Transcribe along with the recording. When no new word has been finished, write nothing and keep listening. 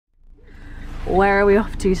Where are we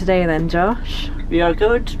off to today then, Josh? We are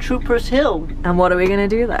going to Troopers Hill. And what are we going to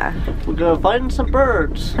do there? We're going to find some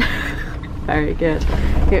birds. Very good.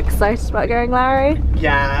 You excited about going, Larry?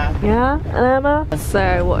 Yeah. Yeah? And Emma?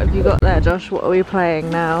 So what have you got there, Josh? What are we playing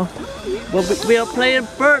now? Well, we are playing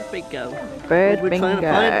bird bingo. Bird We're bingo. trying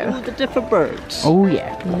to find all the different birds. Oh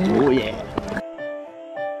yeah. Oh yeah.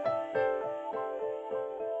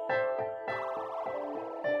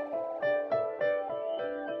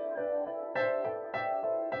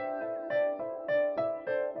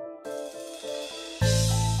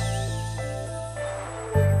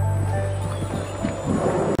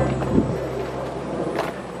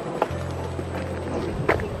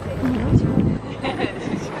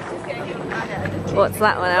 What's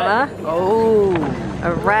that one, Emma? Oh,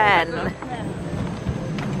 a wren.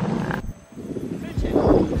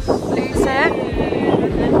 Blue tick.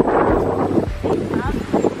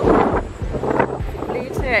 Blue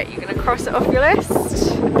tick. You're gonna cross it off your list.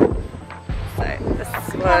 So this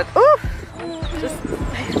one. Ooh, just.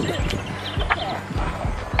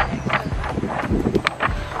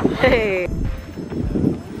 Hey.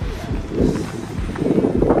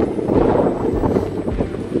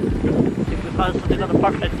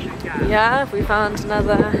 Yeah, we found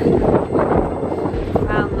another.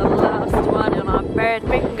 Found the last one on our bird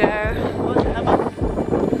bingo.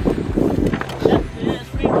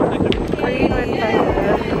 Green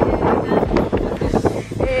woodpecker.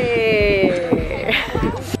 Hey.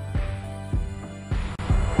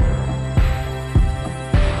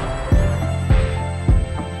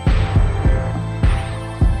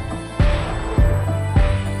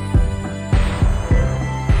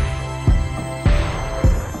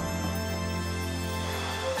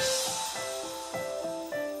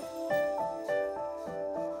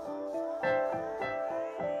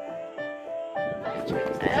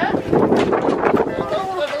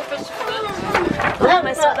 Oh, am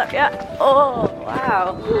I stood up yet? Oh,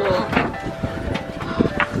 wow.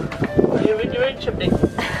 You're in your own chimney.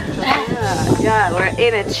 Yeah, we're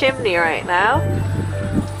in a chimney right now.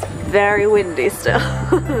 It's very windy still.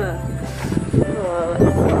 Oh,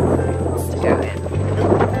 let's go in.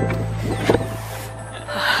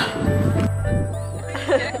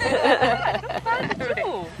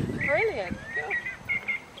 Brilliant.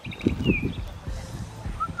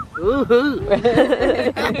 Woohoo!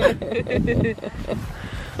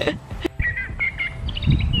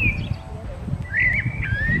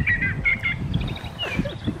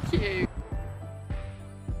 Cute.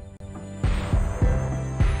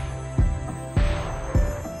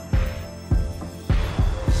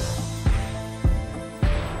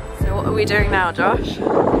 So what are we doing now, Josh?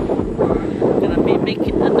 We're gonna be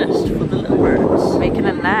making a nest for the little birds. Making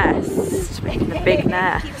a nest. Making a big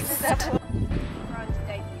nest.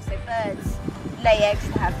 So birds lay eggs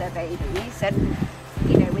to have their babies, and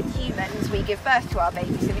you know, with humans we give birth to our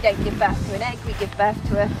babies, so we don't give birth to an egg, we give birth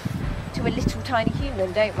to a little tiny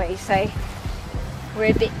human, don't we? So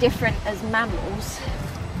we're a bit different as mammals.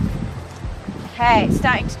 Okay, it's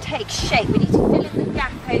starting to take shape. We need to fill in the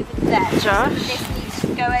gap over there. Josh? So this needs to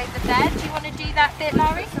go over there. Do you want to do that bit,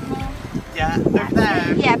 Larry? Yeah, over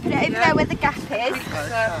there. Yeah, put it over there where the gap is.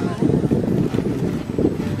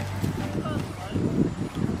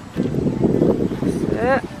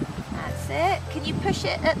 That's it. Can you push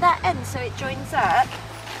it at that end so it joins up?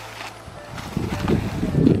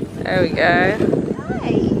 There we go.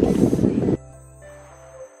 Nice.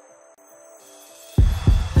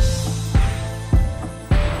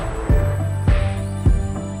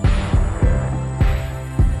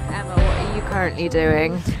 Emma, what are you currently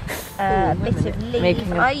doing? Bit of leaf.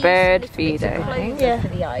 Making a I use bird little bits of feeder, I think. clover for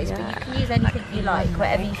the eyes, but you can use anything you like,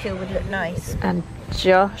 whatever you feel would look nice. And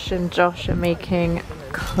Josh are making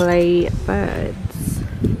clay birds.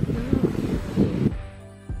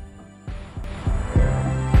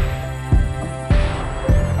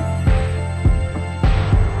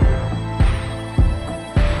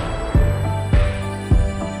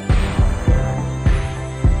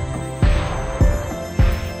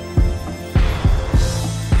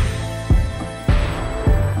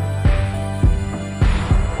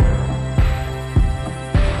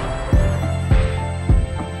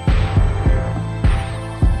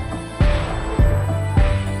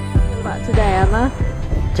 Today, Emma?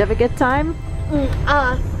 Did you have a good time?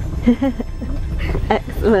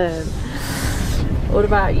 Excellent. What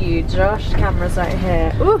about you, Josh? Camera's right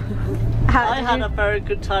here. Ooh. I had a very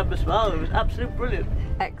good time as well. It was absolutely brilliant.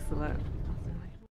 Excellent.